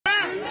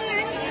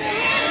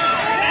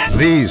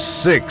These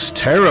 6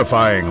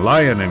 terrifying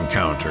lion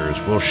encounters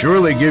will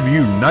surely give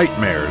you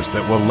nightmares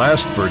that will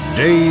last for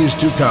days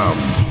to come.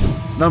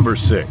 Number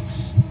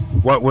 6.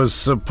 What was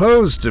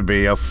supposed to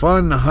be a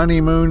fun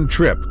honeymoon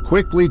trip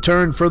quickly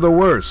turned for the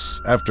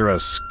worse after a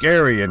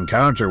scary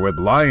encounter with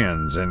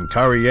lions in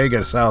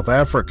Kruger, South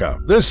Africa.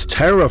 This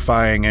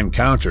terrifying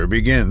encounter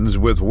begins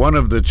with one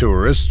of the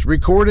tourists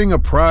recording a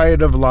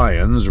pride of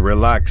lions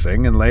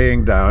relaxing and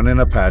laying down in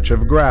a patch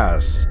of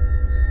grass.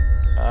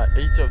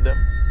 8 of them?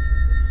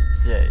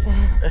 Yeah.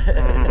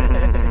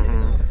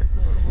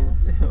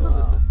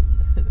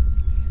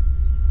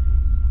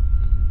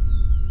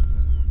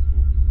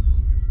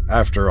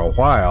 After a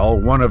while,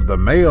 one of the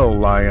male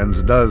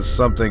lions does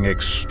something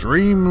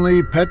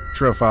extremely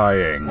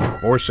petrifying,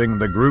 forcing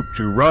the group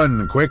to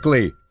run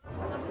quickly.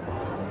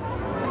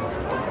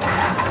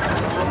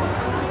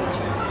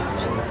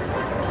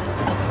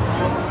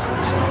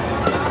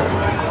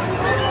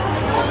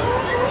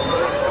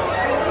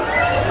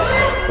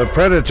 The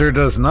predator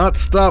does not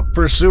stop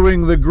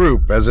pursuing the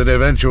group as it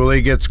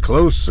eventually gets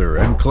closer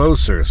and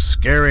closer,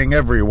 scaring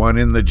everyone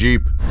in the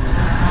jeep.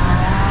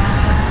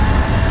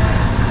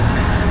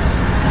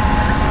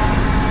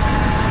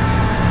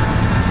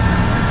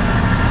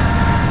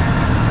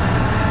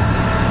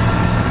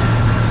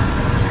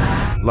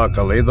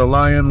 Luckily, the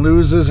lion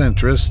loses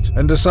interest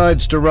and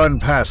decides to run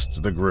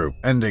past the group,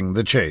 ending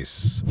the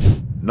chase.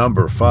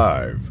 Number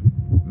 5.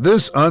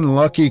 This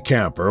unlucky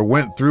camper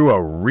went through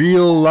a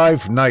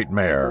real-life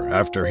nightmare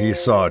after he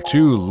saw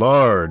 2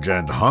 large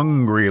and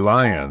hungry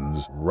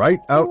lions right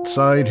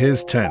outside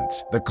his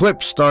tent. The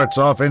clip starts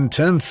off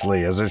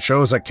intensely as it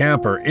shows a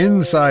camper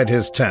inside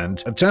his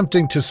tent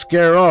attempting to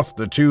scare off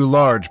the 2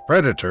 large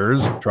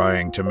predators,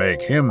 trying to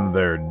make him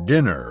their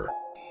dinner.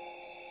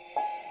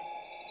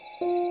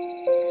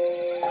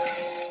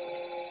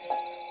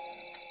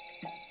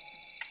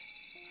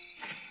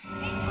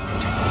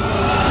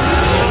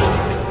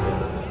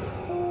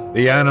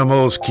 The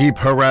animals keep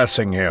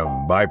harassing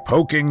him by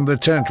poking the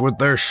tent with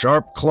their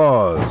sharp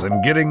claws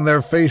and getting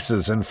their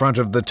faces in front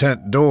of the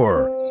tent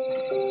door.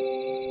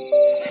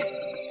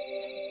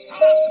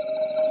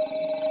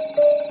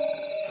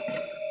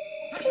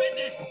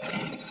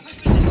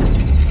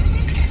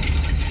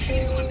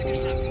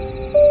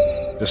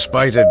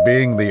 Despite it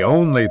being the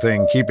only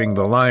thing keeping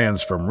the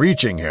lions from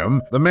reaching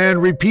him, the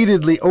man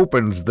repeatedly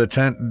opens the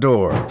tent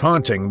door,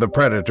 taunting the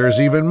predators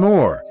even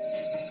more.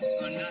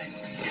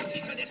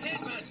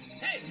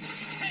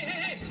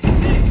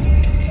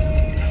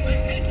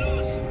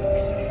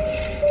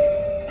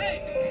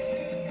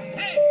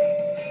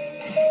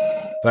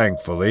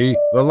 Thankfully,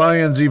 the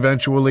lions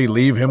eventually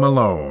leave him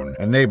alone,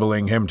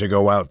 enabling him to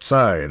go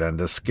outside and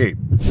escape.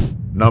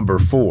 Number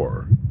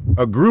 4.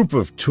 A group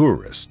of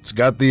tourists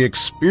got the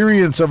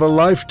experience of a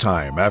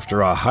lifetime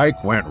after a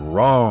hike went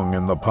wrong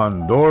in the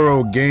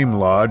Pandoro Game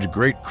Lodge,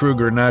 Great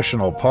Kruger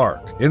National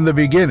Park. In the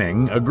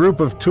beginning, a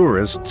group of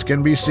tourists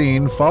can be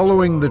seen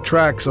following the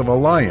tracks of a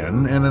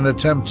lion in an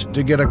attempt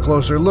to get a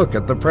closer look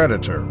at the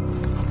predator.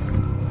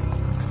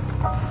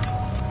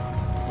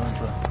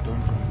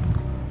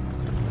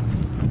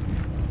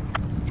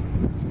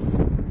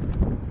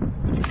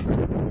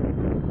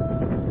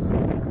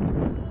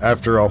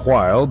 After a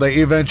while, they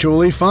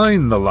eventually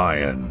find the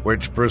lion,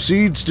 which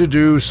proceeds to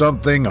do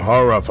something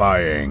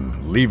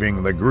horrifying,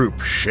 leaving the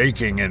group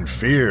shaking in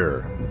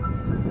fear.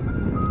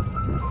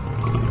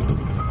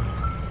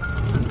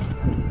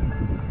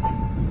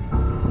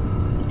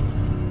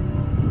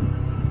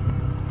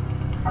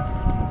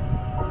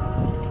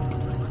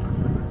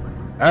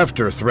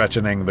 After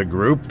threatening the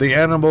group, the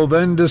animal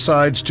then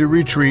decides to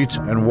retreat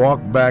and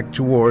walk back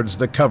towards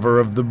the cover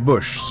of the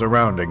bush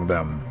surrounding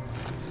them.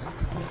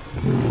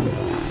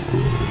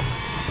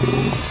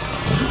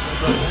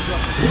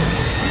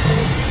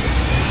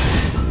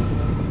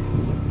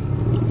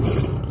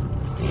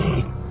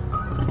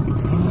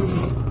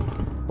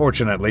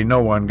 Fortunately,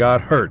 no one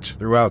got hurt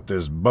throughout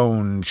this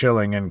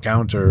bone-chilling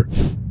encounter.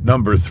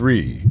 Number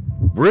 3.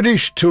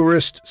 British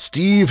tourist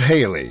Steve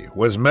Haley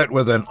was met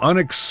with an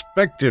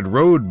unexpected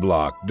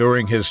roadblock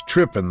during his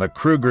trip in the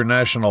Kruger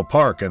National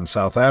Park in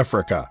South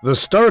Africa. The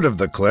start of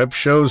the clip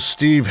shows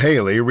Steve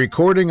Haley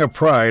recording a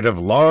pride of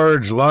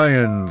large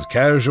lions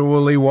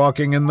casually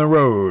walking in the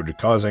road,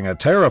 causing a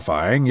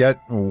terrifying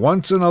yet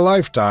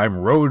once-in-a-lifetime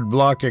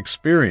roadblock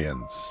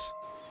experience.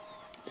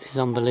 This is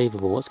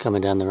unbelievable what's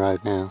coming down the road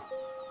now.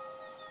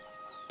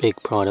 Big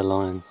pride of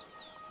lions.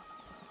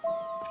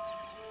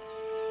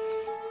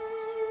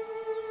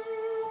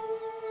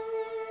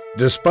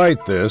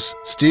 Despite this,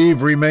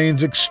 Steve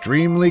remains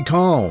extremely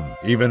calm,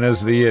 even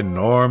as the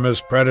enormous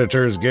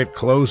predators get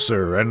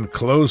closer and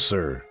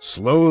closer,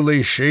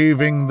 slowly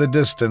shaving the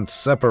distance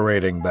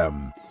separating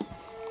them.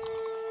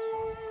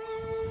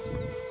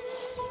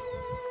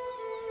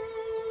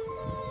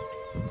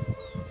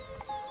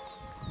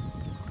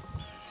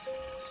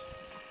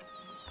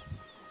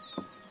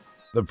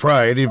 The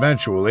pride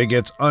eventually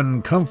gets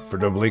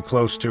uncomfortably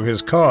close to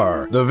his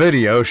car, the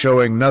video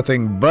showing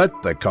nothing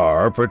but the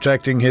car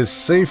protecting his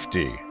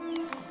safety.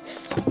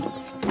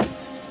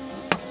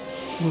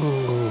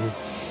 Ooh.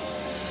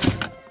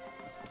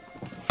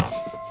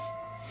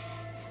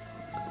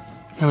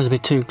 That was a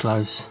bit too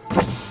close.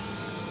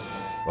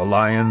 The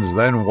lions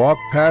then walk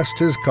past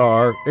his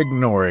car,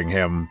 ignoring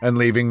him and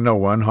leaving no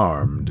one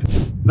harmed.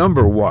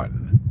 Number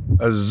 1.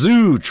 A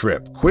zoo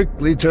trip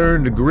quickly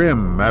turned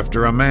grim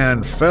after a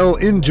man fell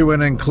into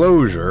an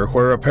enclosure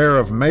where a pair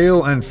of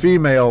male and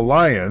female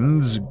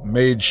lions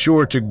made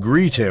sure to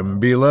greet him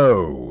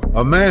below.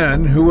 A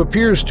man who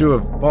appears to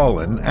have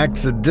fallen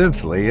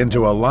accidentally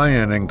into a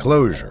lion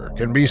enclosure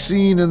can be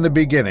seen in the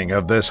beginning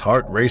of this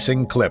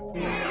heart-racing clip.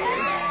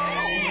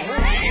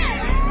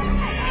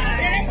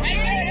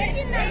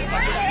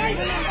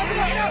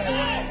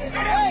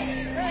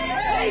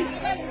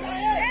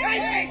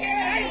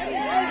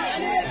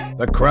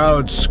 The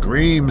crowd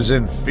screams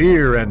in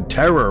fear and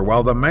terror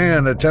while the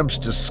man attempts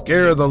to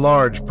scare the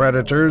large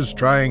predators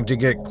trying to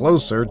get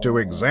closer to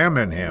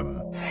examine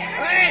him.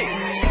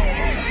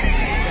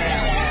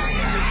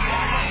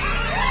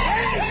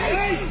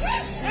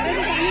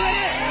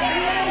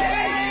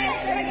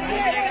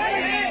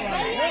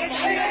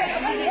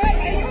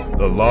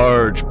 The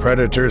large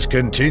predators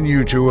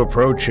continue to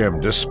approach him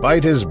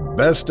despite his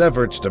best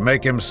efforts to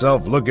make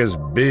himself look as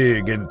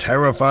big and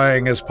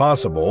terrifying as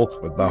possible,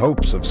 with the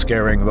hopes of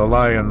scaring the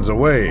lions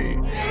away.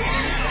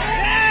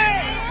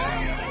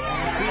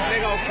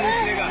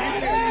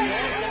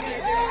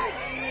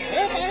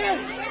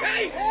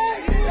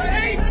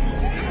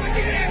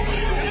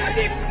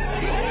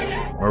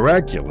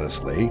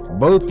 Miraculously,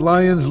 both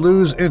lions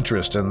lose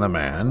interest in the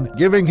man,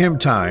 giving him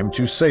time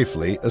to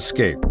safely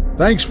escape.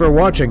 Thanks for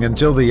watching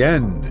until the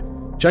end.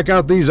 Check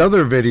out these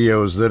other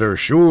videos that are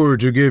sure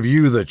to give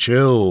you the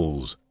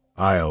chills.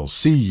 I'll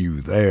see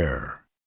you there.